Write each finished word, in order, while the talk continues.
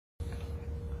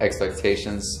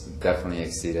expectations definitely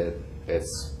exceeded.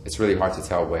 It's really hard to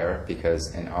tell where,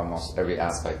 because in almost every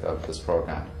aspect of this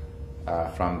program,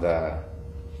 from the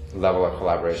level of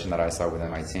collaboration that I saw within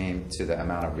my team to the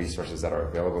amount of resources that are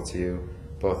available to you,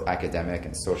 both academic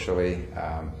and socially,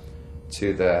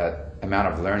 to the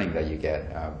amount of learning that you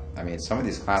get. I mean, some of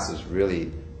these classes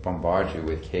really bombard you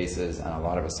with cases and a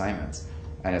lot of assignments,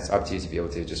 and it's up to you to be able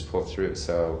to just pull through.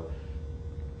 So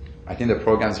I think the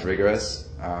program's rigorous.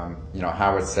 You know,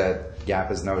 Howard said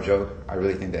GAP is no joke. I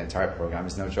really think the entire program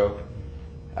is no joke.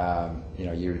 You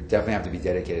know, you definitely have to be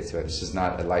dedicated to it. It's just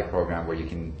not a light program where you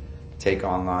can take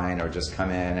online or just come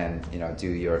in and, you know, do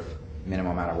your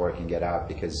minimum amount of work and get out,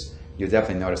 because you'll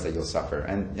definitely notice that you'll suffer.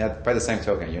 And yeah, by the same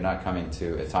token, you're not coming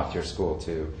to a top-tier school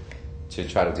to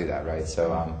try to do that, right?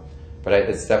 So, but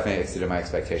it's definitely exceeded my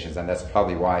expectations, and that's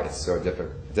probably why it's so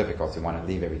difficult to want to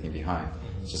leave everything behind.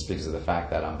 It's just because of the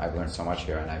fact that I've learned so much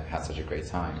here and I've had such a great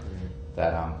time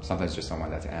that sometimes just don't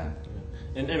want that to end.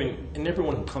 And I mean, and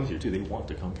everyone who comes here too, they want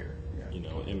to come here. You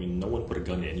know, I mean, no one put a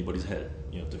gun to anybody's head,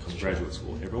 you know, to come to graduate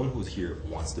school. Everyone who's here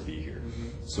wants to be here.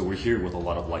 So we're here with a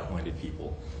lot of like-minded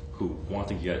people who want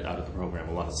to get out of the program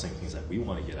a lot of the same things that we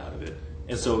want to get out of it.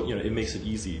 And so, you know, it makes it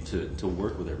easy to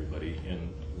work with everybody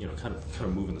and, you know, kind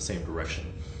of move in the same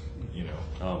direction, you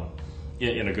know,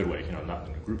 in a good way, you know, not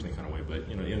in a groupthink kind of way, but,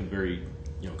 you know, in a very,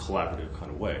 you know, collaborative kind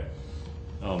of way.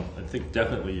 I think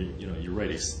definitely, you know, you're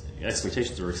right,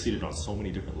 expectations are exceeded on so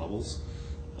many different levels.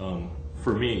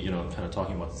 For me, you know, kind of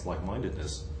talking about this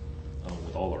like-mindedness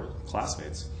with all our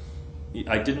classmates,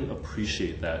 I didn't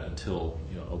appreciate that until,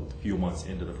 you know, a few months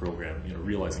into the program, you know,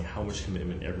 realizing how much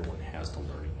commitment everyone has to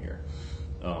learning here.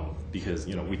 Because,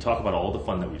 you know, we talk about all the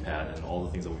fun that we've had and all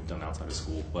the things that we've done outside of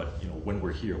school, but, you know, when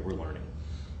we're here, we're learning.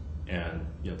 And,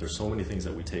 you know, there's so many things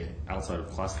that we take outside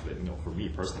of class that, you know, for me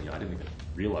personally, I didn't even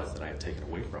realize that I had taken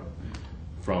away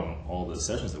from all the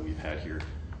sessions that we've had here.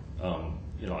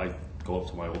 You know, I go up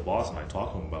to my old boss and I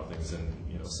talk to him about things,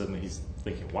 and, you know, suddenly he's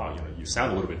thinking, wow, you know, you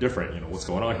sound a little bit different, you know, what's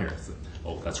going on here? So,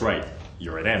 oh, that's right,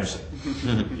 you're at Anderson.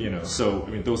 You know, so, I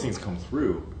mean, those things come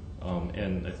through,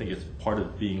 and I think it's part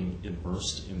of being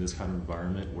immersed in this kind of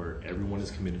environment where everyone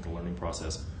is committed to the learning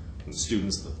process, from the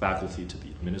students, the faculty, to the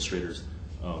administrators.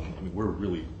 I mean, we're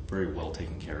really very well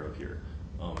taken care of here,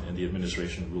 and the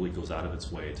administration really goes out of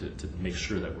its way to make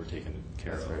sure that we're taken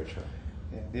care of. That's very true.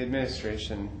 Yeah, the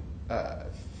administration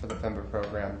for the PEMBA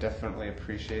program definitely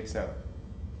appreciates that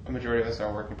a majority of us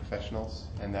are working professionals,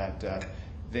 and that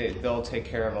they'll take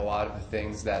care of a lot of the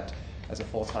things that, as a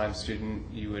full-time student,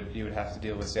 you would have to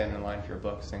deal with, standing in line for your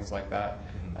books, things like that.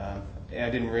 And I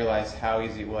didn't realize how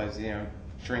easy it was, you know,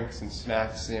 drinks and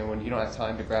snacks, you know, when you don't have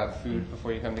time to grab food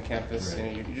before you come to campus.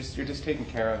 Right. You know, you're just taken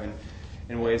care of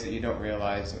in ways that you don't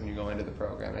realize when you go into the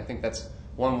program. And I think that's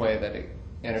one way that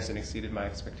Anderson exceeded my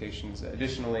expectations.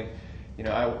 Additionally, you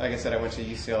know, like I said, I went to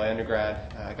UCLA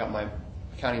undergrad. I got my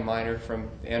accounting minor from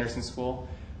the Anderson School.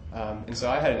 And so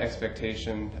I had an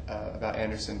expectation about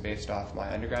Anderson based off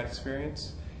my undergrad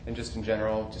experience and just in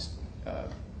general, just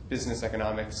business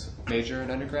economics major in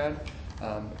undergrad.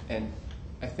 And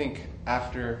I think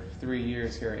after 3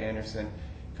 years here at Anderson,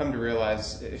 come to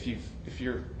realize if you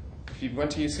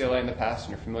went to UCLA in the past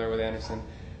and you're familiar with Anderson,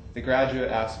 the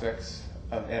graduate aspects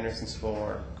of Anderson School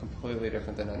are completely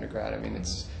different than undergrad. I mean,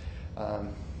 it's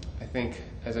I think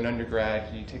as an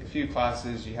undergrad, you take a few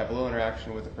classes, you have a little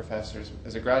interaction with the professors.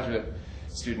 As a graduate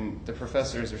student, the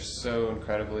professors are so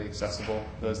incredibly accessible,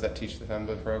 those that teach the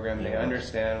FEMBA program. They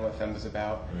understand what FEMBA is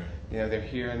about. Right. You know, they're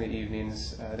here in the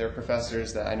evenings. There are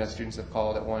professors that I know students have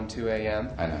called at 1, 2 a.m.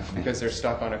 because they're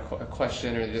stuck on a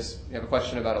question, or they just have a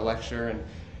question about a lecture, and,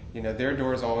 you know, their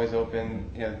door is always open,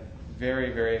 you know,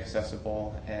 very, very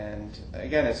accessible. And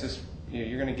again, it's just, you know,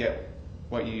 you're going to get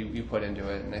what you put into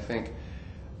it. And I think,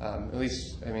 at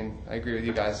least, I mean, I agree with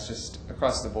you guys, just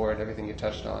across the board, everything you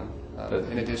touched on.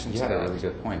 In addition to that. You had a really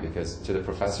good point, because to the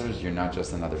professors, you're not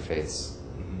just another face.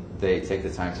 They take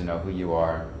the time to know who you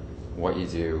are, what you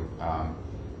do.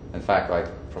 In fact, like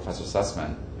Professor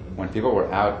Sussman, when people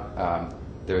were out,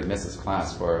 they would miss his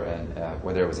class for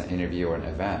whether it was an interview or an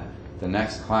event. The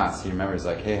next class, he remembers,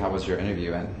 like, hey, how was your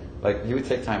interview? And like, he would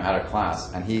take time out of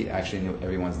class, and he actually knew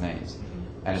everyone's names.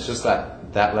 And it's just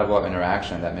that level of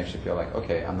interaction that makes you feel like,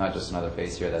 okay, I'm not just another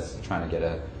face here that's trying to get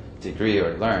a degree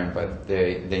or learn, but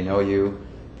they know you,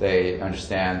 they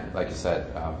understand, like you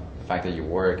said, the fact that you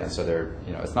work, and so they're,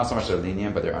 you know, it's not so much they're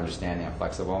lenient, but they're understanding and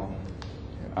flexible.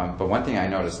 But one thing I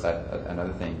noticed, that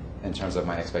another thing in terms of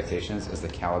my expectations, is the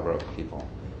caliber of people.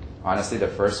 Honestly, the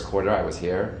first quarter I was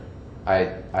here,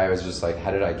 I was just like,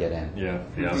 how did I get in?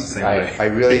 Yeah, same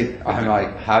way. I'm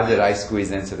like, how did I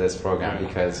squeeze into this program?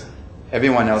 Because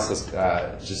everyone else was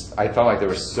just, I felt like they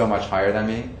were so much higher than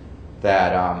me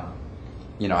that,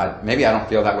 you know, maybe I don't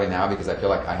feel that way now because I feel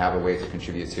like I have a way to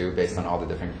contribute too based on all the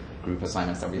different group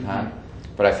assignments that we've had.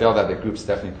 But I feel that the groups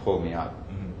definitely pulled me up.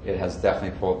 It has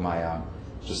definitely pulled my,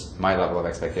 just my level of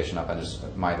expectation up and just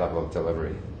my level of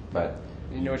delivery. But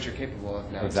you know what you're capable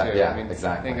of now, exactly, too. yeah, I mean,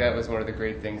 exactly. I think that was one of the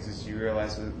great things is you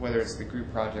realize that whether it's the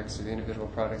group projects or the individual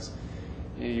projects,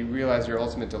 you realize your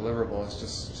ultimate deliverable is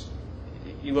just,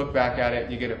 you look back at it,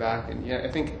 you get it back, and yeah,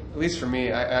 I think, at least for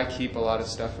me, I keep a lot of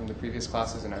stuff from the previous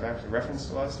classes, and I've actually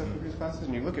referenced a lot of stuff from the previous classes,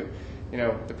 and you look at, you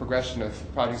know, the progression of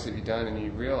projects that you've done, and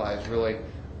you realize really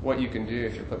what you can do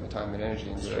if you're putting the time and energy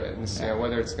into it, and you know,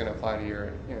 whether it's going to apply to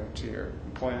your, you know, to your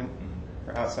employment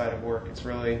or outside of work, it's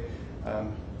really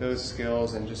those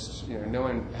skills and just, you know,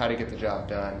 knowing how to get the job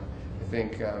done. I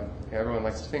think everyone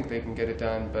likes to think they can get it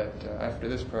done, but after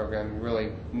this program, you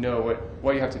really know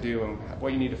what you have to do and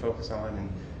what you need to focus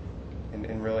on,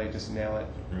 and really just nail it.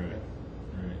 Right,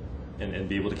 right. And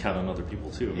be able to count on other people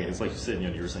too. I mean, it's like you said, you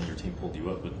know, you were saying your team pulled you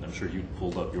up, but I'm sure you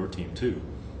pulled up your team too,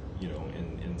 you know,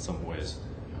 in some ways.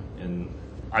 And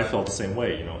I felt the same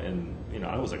way, you know, and you know,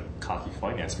 I was a cocky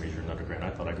finance major in undergrad. I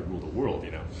thought I could rule the world,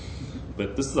 you know.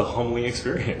 But this is a humbling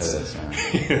experience. It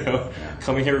is, you know,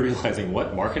 coming here realizing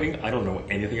what marketing? I don't know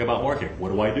anything about marketing.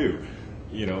 What do I do?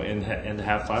 You know, and to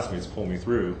have classmates pull me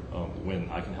through when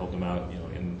I can help them out, you know,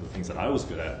 in the things that I was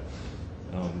good at.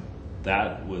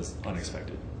 That was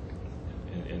unexpected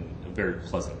and a very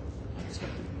pleasant,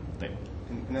 unexpected thing.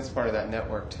 And that's part of that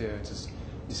network too. It's just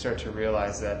you start to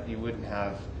realize that you wouldn't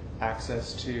have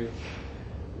access to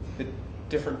the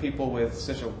different people with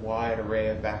such a wide array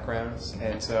of backgrounds.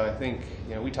 And so I think,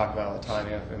 you know, we talk about it all the time.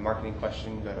 You have a marketing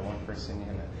question, you go to one person. You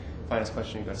have a finance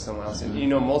question, you go to someone else. And you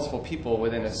know multiple people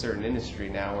within a certain industry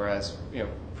now, whereas, you know,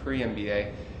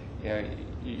 pre-MBA, you know,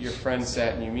 your friend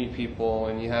set and you meet people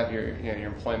and you have your, you know, your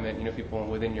employment, you know, people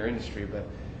within your industry. But,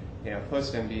 you know,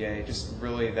 post-MBA, just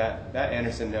really that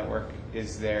Anderson network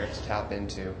is there to tap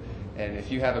into. And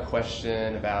if you have a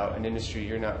question about an industry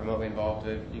you're not remotely involved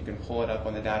with, you can pull it up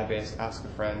on the database, ask a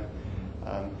friend.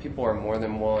 People are more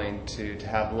than willing to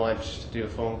have lunch, to do a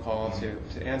phone call, to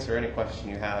answer any question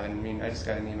you have. And I mean, I just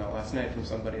got an email last night from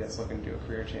somebody that's looking to do a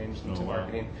career change into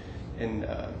marketing in,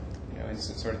 you know, in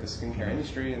sort of the skincare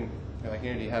industry. And they're like,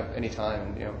 you know, do you have any time?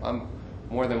 And, you know, I'm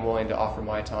more than willing to offer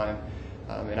my time.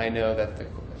 And I know that the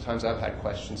times I've had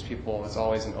questions, people, it's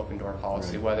always an open door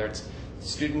policy, whether it's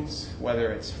students,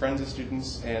 whether it's friends of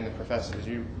students, and the professors.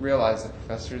 You realize the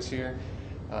professors here,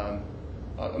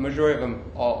 a majority of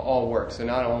them all work. So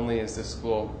not only is this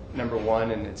school number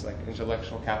one and it's like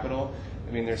intellectual capital,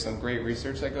 I mean, there's some great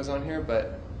research that goes on here,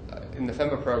 but in the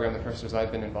FEMBA program, the professors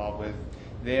I've been involved with,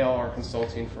 they all are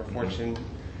consulting for Fortune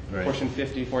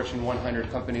 50, Fortune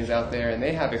 100 companies out there, and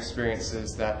they have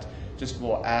experiences that just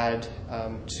will add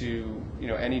to, you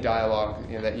know, any dialogue,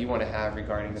 you know, that you want to have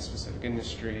regarding a specific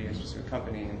industry or specific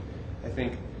company. And I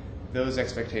think those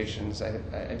expectations, I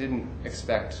didn't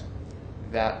expect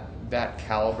that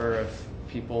caliber of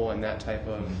people and that type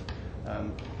of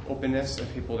openness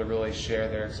of people to really share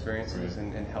their experiences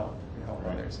and help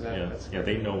others. So that's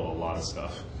they know a lot of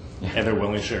stuff, and they're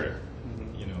willing to share it.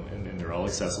 You know, and they're all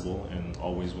accessible and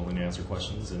always willing to answer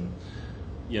questions. And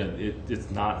yeah,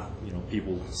 it's not, you know,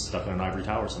 people stuck in an ivory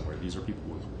tower somewhere. These are people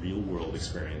with real world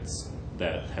experience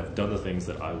that have done the things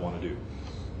that I want to do.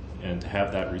 And to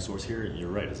have that resource here, you're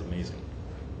right, is amazing.